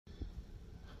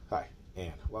Hi,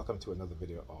 and welcome to another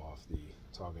video of the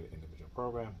Targeted Individual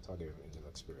Program, Targeted Individual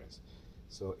Experience.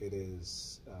 So it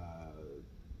is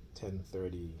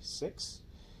 10:36.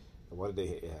 What a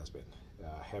day it has been.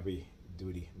 Heavy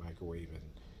duty microwave, and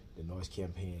the noise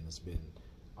campaign has been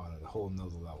on a whole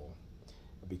nother level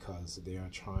because they are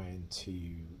trying to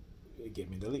get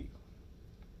me to leave.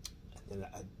 And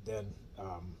then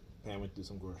Pam went to do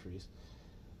some groceries.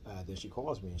 Then she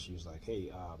calls me and she was like,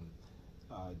 "Hey,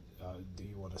 do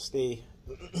you want to stay?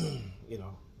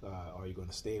 Are you going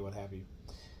to stay? What have you?"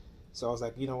 So I was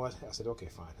like, you know what? I said, okay,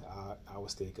 fine. I will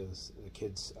stay because the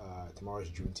kids, tomorrow is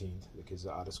Juneteenth. The kids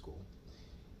are out of school.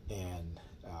 And,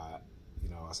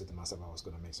 I said to myself I was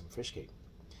going to make some fish cake.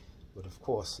 But of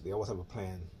course, they always have a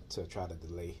plan to try to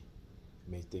delay,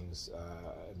 me do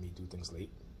things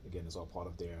late. Again, it's all part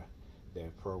of their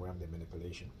program, their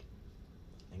manipulation,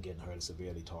 and getting her to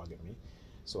severely target me.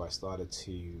 So I started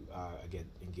to, again,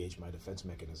 engage my defense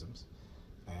mechanisms,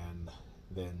 and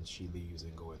then she leaves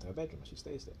and go into her bedroom. She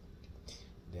stays there.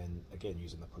 Then, again,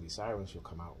 using the police siren, she'll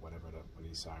come out whenever the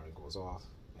police siren goes off,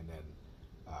 and then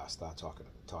start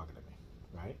targeting me,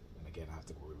 right? And again, I have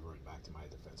to revert back to my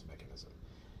defense mechanism.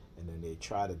 And then they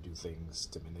try to do things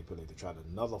to manipulate, to try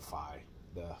to nullify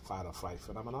the fight or flight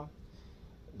phenomenon.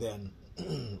 Then,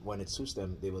 when it suits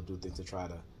them, they will do things to try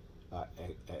to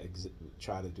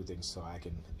do things so I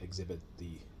can exhibit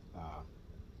the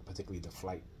particularly the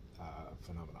flight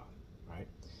phenomenon, right?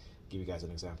 Give you guys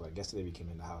an example. Like yesterday, we came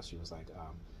in the house. She was like,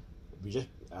 we just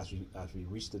as we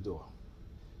reached the door,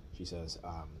 she says,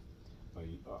 "Are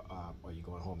you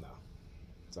going home now?"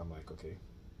 So I'm like, okay,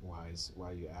 why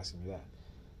are you asking me that?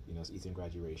 It's Ethan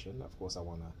graduation. Of course, I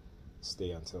want to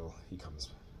stay until he comes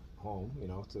home.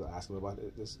 To ask him about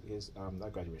his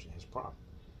not graduation, his prom,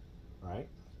 right?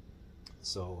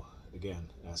 So again,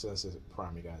 as soon as it's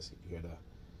prom, you guys hear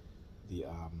the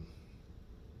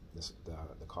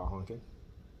car honking.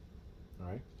 All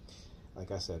right.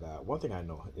 Like I said, one thing I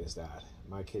know is that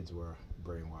my kids were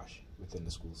brainwashed within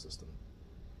the school system.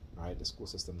 All right, the school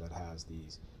system that has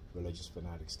these religious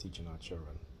fanatics teaching our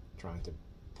children, trying to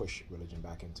push religion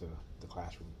back into the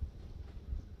classroom.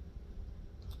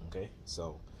 Okay,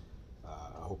 so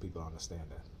I hope people understand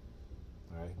that.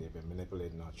 All right, they've been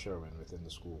manipulating our children within the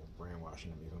school,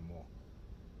 brainwashing them even more.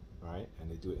 Right, and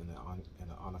they do it in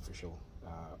an unofficial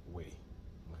way.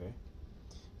 Okay,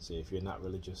 so if you're not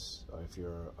religious, or if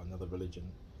you're another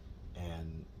religion,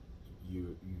 and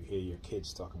you hear your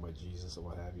kids talking about Jesus or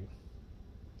what have you,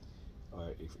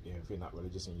 or if you're not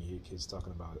religious and you hear kids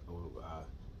talking about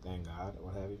thank God or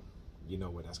what have you, you know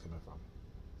where that's coming from.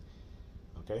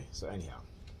 Okay, so anyhow,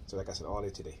 so like I said, all day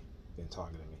today, been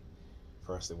targeting me.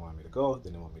 First they wanted me to go,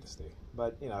 then they want me to stay.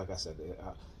 But like I said,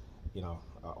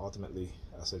 ultimately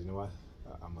I said, you know what,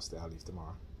 I'm gonna stay. I'll leave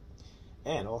tomorrow.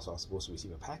 And also I was supposed to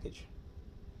receive a package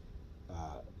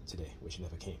today, which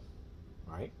never came.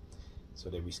 Right? So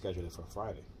they rescheduled it for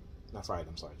Friday. Not Friday.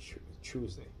 I'm sorry,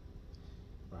 Tuesday.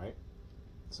 Right?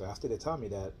 So after they tell me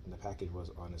that the package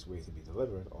was on its way to be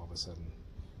delivered, all of a sudden,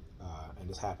 and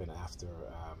this happened after.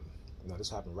 This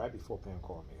happened right before Pam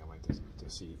called me. I went to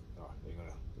see, they're going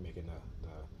to be making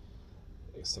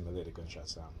the simulated gunshot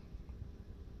sound.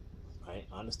 I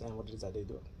understand what it is that they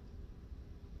do.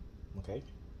 Okay?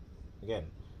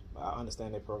 Again, I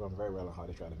understand their program very well and how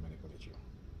they try to manipulate you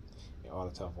in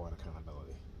order to avoid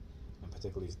accountability, and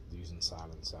particularly using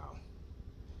silent sound.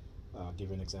 I'll give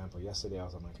you an example. Yesterday I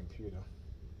was on my computer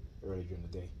early during the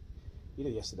day. Either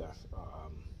yesterday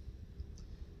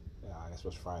I guess it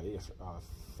was Friday,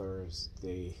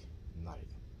 Thursday night,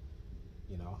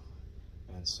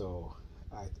 and so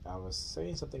I was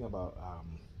saying something about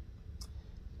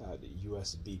the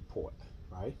USB port,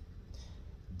 right?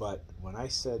 But when I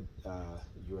said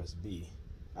USB,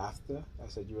 after I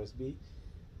said USB,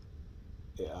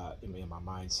 in my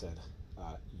mind said,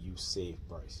 "You saved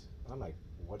Bryce." And I'm like,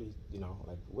 what do you,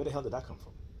 where the hell did that come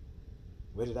from?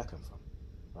 Where did that come from,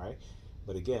 right?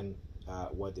 But again,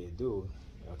 what they do,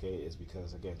 okay, is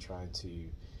because, again, trying to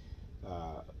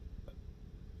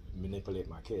manipulate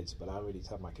my kids. But I already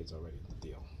told my kids already the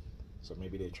deal. So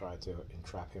maybe they try to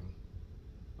entrap him,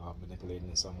 manipulate him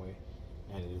in some way,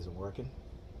 and it isn't working.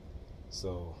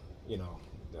 So,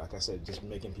 like I said, just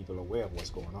making people aware of what's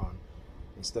going on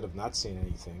instead of not saying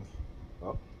anything,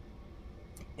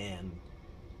 and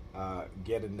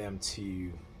getting them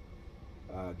to,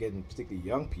 getting particularly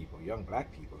young people, young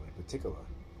black people in particular,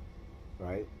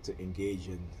 right, to engage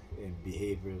in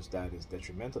behaviors that is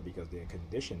detrimental because they're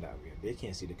conditioned that way. They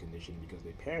can't see the conditioning because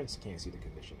their parents can't see the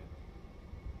conditioning,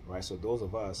 right? So those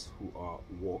of us who are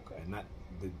woke, and not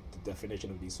the definition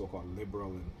of these so-called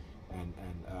liberal and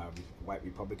white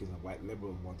Republicans and white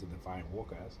liberals want to define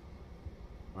woke as,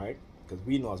 right? Because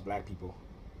we know as black people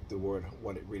the word,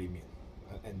 what it really means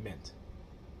and meant,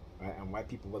 right? And white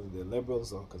people, whether they're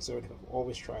liberals or conservative, have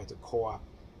always tried to co-opt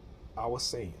our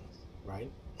sayings, right,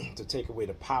 to take away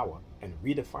the power and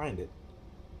redefine it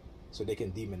so they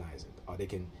can demonize it, or they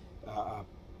can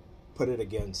put it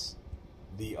against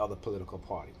the other political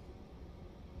party.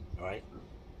 All right,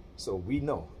 so we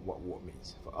know what woke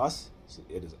means. For us,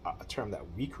 it is a term that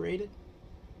we created,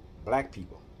 black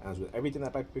people. As with everything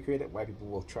that black people created, white people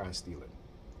will try and steal it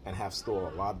and have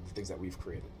stored a lot of the things that we've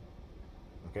created.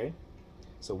 Okay,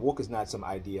 so woke is not some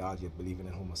ideology of believing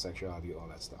in homosexuality or all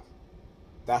that stuff.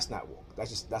 That's not woke.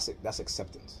 That's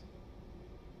acceptance,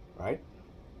 right?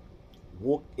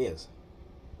 Woke is,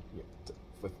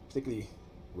 particularly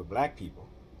with black people,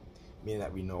 meaning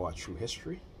that we know our true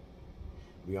history,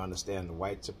 we understand the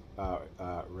white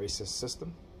racist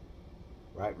system,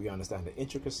 right? We understand the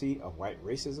intricacy of white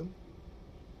racism,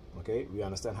 okay? We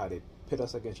understand how they pit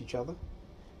us against each other,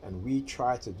 and we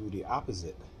try to do the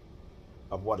opposite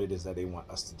of what it is that they want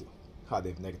us to do, how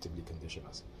they've negatively conditioned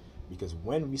us. Because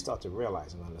when we start to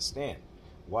realize and understand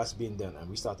what's being done and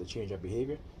we start to change our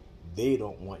behavior, they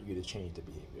don't want you to change the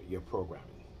behavior, your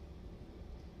programming,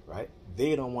 right?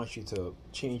 They don't want you to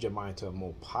change your mind to a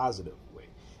more positive way.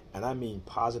 And I mean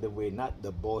positive way, not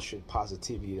the bullshit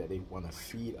positivity that they want to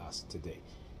feed us today.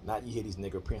 Not you hear these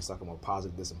nigger prints talking about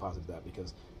positive this and positive that,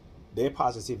 because their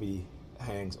positivity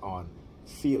hangs on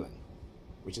feeling,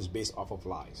 which is based off of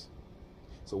lies.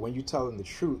 So when you tell them the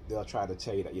truth, they'll try to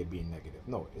tell you that you're being negative.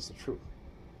 No, it's the truth.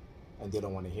 And they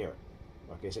don't want to hear it.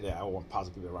 Okay, so I don't want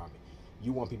positive people around me.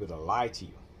 You want people to lie to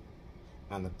you.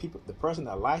 And the person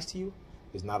that lies to you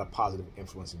is not a positive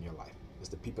influence in your life. It's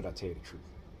the people that tell you the truth.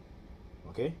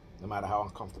 Okay? No matter how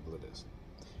uncomfortable it is.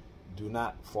 Do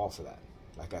not fall for that.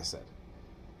 Like I said,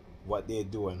 what they're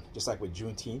doing, just like with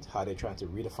Juneteenth, how they're trying to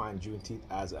redefine Juneteenth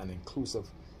as an inclusive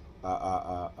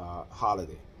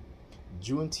holiday.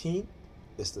 Juneteenth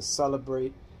is to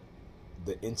celebrate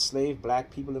the enslaved black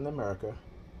people in America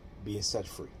being set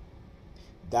free.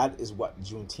 That is what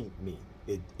Juneteenth means.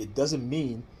 It doesn't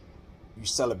mean you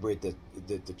celebrate the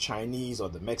Chinese or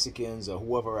the Mexicans or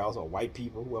whoever else, or white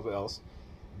people, whoever else.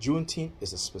 Juneteenth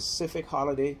is a specific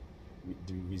holiday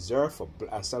reserved for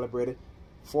and celebrated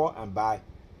for and by,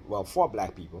 well, for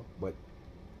black people, but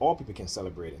all people can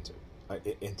celebrate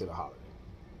into the holiday.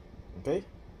 Okay?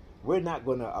 We're not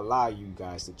going to allow you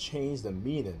guys to change the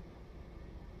meaning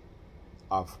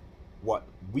of what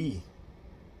we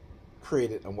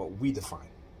created and what we define.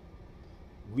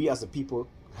 We as a people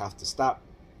have to stop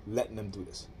letting them do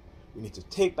this. We need to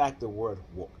take back the word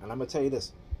woke. And I'm going to tell you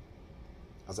this.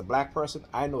 As a black person,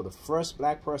 I know the first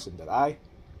black person that I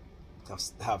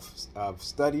have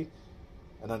studied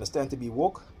and understand to be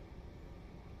woke.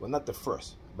 Well, not the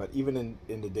first, but even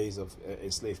in the days of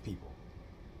enslaved people.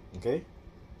 Okay?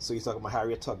 So you talk about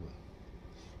Harriet Tubman.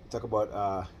 You talk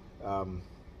about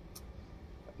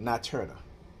Nat Turner.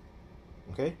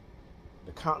 Okay?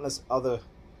 The countless other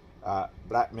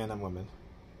black men and women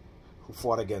who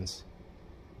fought against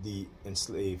the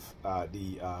enslaved,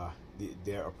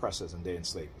 their oppressors and their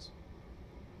enslavers.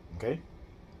 Okay?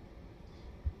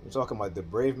 We're talking about the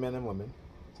brave men and women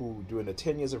who, during the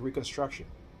 10 years of Reconstruction,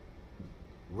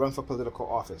 run for political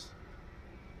office.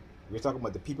 We're talking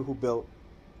about the people who built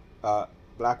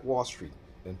Black Wall Street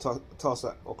in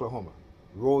Tulsa, Oklahoma,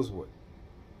 Rosewood.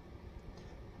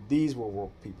 These were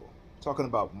woke people. Talking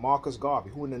about Marcus Garvey,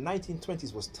 who in the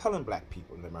 1920s was telling black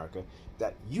people in America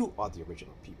that you are the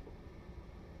original people.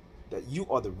 That you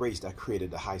are the race that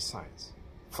created the high science,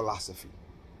 philosophy,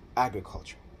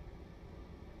 agriculture.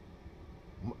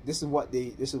 This is one of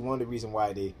the reasons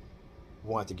why they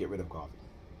wanted to get rid of Garvey.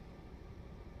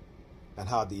 And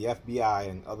how the FBI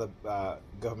and other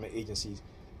government agencies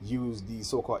use these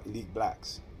so-called elite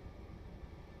blacks,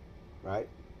 right,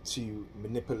 to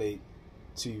manipulate,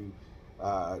 to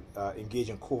engage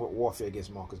in covert warfare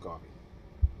against Marcus Garvey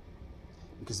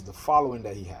because of the following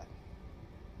that he had.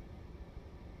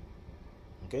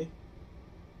 Okay?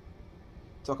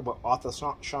 Talk about Arthur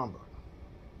Schomburg,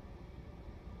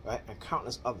 right, and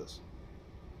countless others.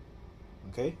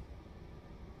 Okay?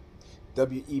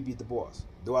 W.E.B. Du Bois.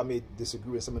 Though I may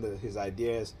disagree with some of his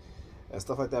ideas and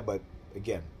stuff like that, but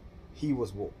again, he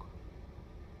was woke.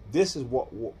 This is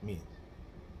what woke means,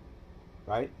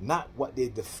 right? Not what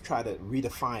they try to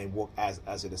redefine woke as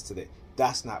it is today.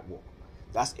 That's not woke.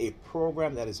 That's a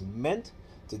program that is meant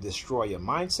to destroy your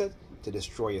mindset, to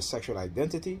destroy your sexual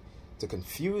identity, to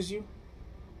confuse you,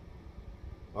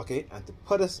 okay, and to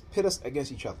pit us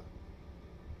against each other.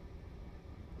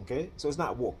 Okay, so it's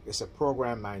not woke. It's a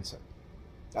program mindset.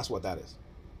 That's what that is.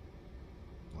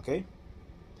 Okay.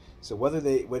 So whether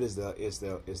is the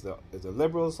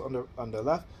liberals on the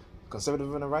left,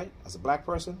 conservative on the right, as a black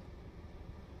person,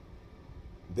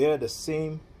 they're the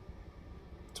same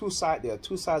two sides. They are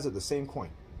two sides of the same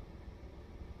coin.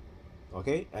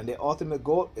 Okay, and their ultimate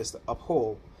goal is to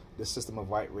uphold the system of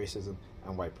white racism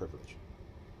and white privilege.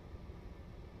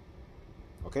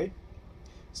 Okay,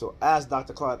 so as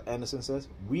Dr. Claude Anderson says,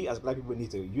 we as black people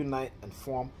need to unite and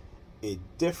form a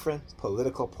different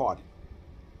political party.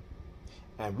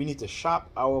 And we need to shop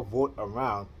our vote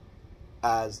around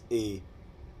as a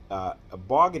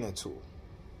bargaining tool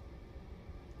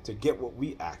to get what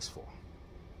we ask for.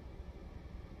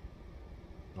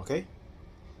 Okay?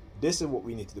 This is what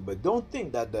we need to do. But don't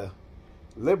think that the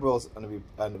liberals and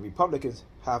the Republicans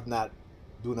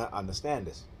do not understand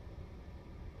this.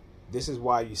 This is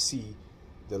why you see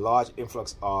the large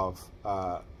influx of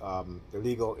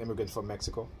illegal immigrants from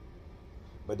Mexico.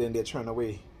 But then they turn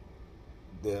away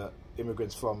the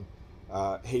immigrants from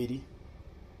Haiti,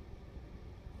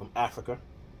 from Africa,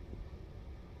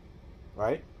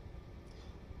 right?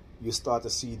 You start to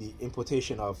see the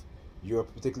importation of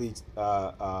Europe, particularly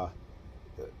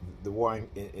the war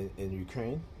in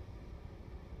Ukraine,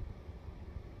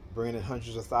 bringing in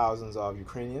hundreds of thousands of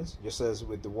Ukrainians, just as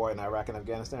with the war in Iraq and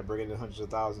Afghanistan, bringing in hundreds of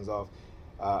thousands of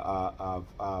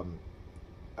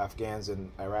Afghans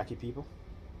and Iraqi people.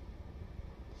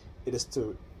 It is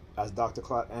to, as Dr.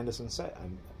 Claude Anderson said,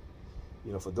 and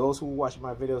you know, for those who watch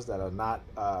my videos that are not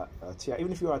TI,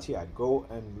 even if you are TI, go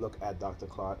and look at Dr.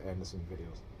 Claude Anderson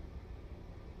videos.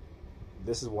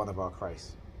 This is one of our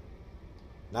Christs,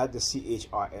 not the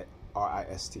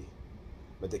CHRIST,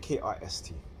 but the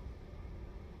KRST.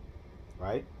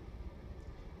 Right?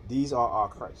 These are our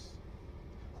Christs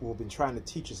who have been trying to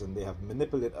teach us, and they have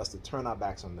manipulated us to turn our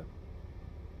backs on them.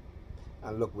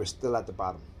 And look, we're still at the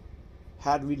bottom.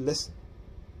 Had we listened.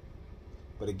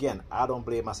 But again, I don't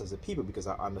blame us as a people, because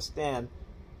I understand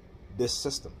this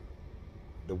system,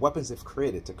 the weapons they've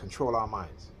created to control our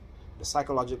minds, the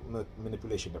psychological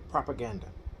manipulation, the propaganda,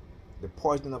 the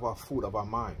poisoning of our food, of our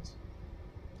minds,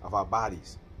 of our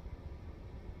bodies,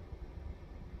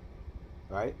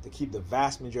 right? To keep the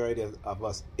vast majority of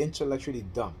us intellectually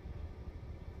dumb,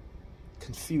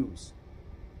 confused.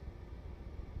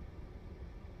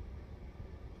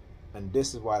 And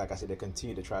this is why, like I said, they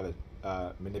continue to try to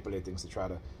manipulate things to try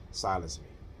to silence me.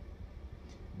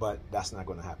 But that's not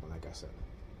going to happen, like I said.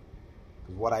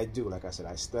 Because what I do, like I said,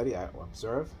 I study, I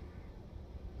observe,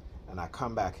 and I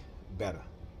come back better,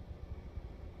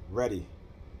 ready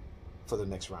for the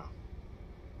next round.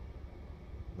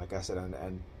 Like I said,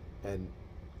 and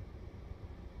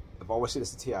I've always said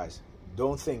this to TIs,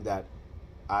 don't think that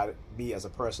me as a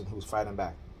person who's fighting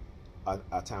back,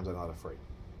 at times I'm not afraid.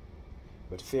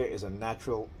 But fear is a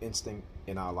natural instinct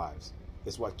in our lives.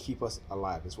 It's what keeps us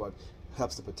alive. It's what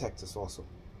helps to protect us also.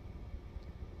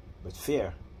 But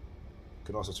fear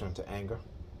can also turn to anger,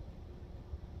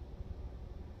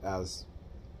 as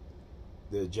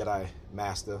the Jedi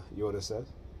Master Yoda says.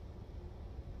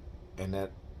 And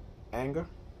that anger,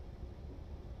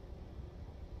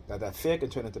 that fear can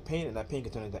turn into pain, and that pain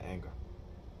can turn into anger.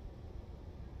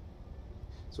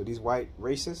 So these white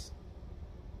racists,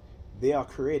 they are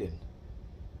creating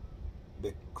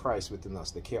the Christ within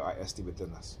us, the KRST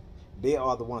within us. They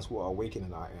are the ones who are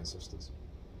awakening our ancestors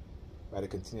by the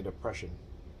continued oppression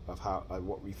of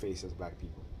what we face as black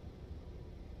people.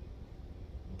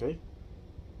 Okay?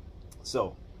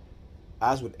 So,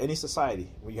 as with any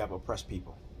society, when you have oppressed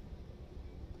people,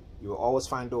 you will always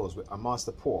find those amongst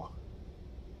the poor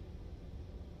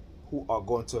who are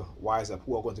going to wise up,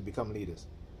 who are going to become leaders.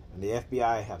 And the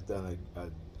FBI have done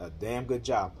a damn good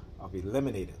job of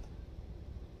eliminating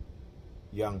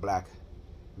young black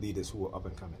leaders who are up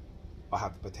and coming or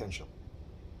have the potential.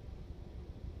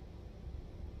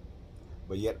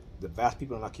 But yet, the vast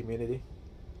people in our community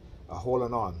are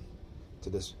holding on to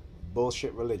this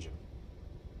bullshit religion.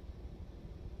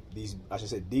 These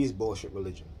bullshit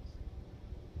religions.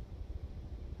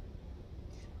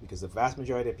 Because the vast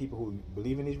majority of people who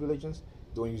believe in these religions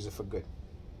don't use it for good.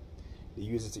 They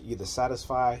use it to either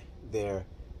satisfy their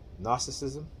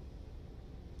narcissism,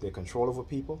 their control over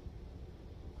people,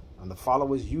 and the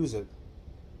followers use it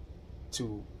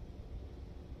to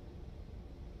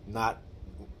not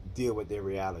deal with their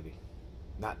reality,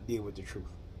 not deal with the truth.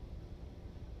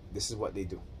 This is what they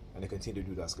do. And they continue to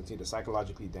do that, continue to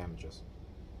psychologically damage us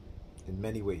in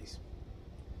many ways.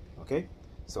 Okay?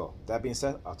 So, that being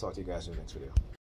said, I'll talk to you guys in the next video.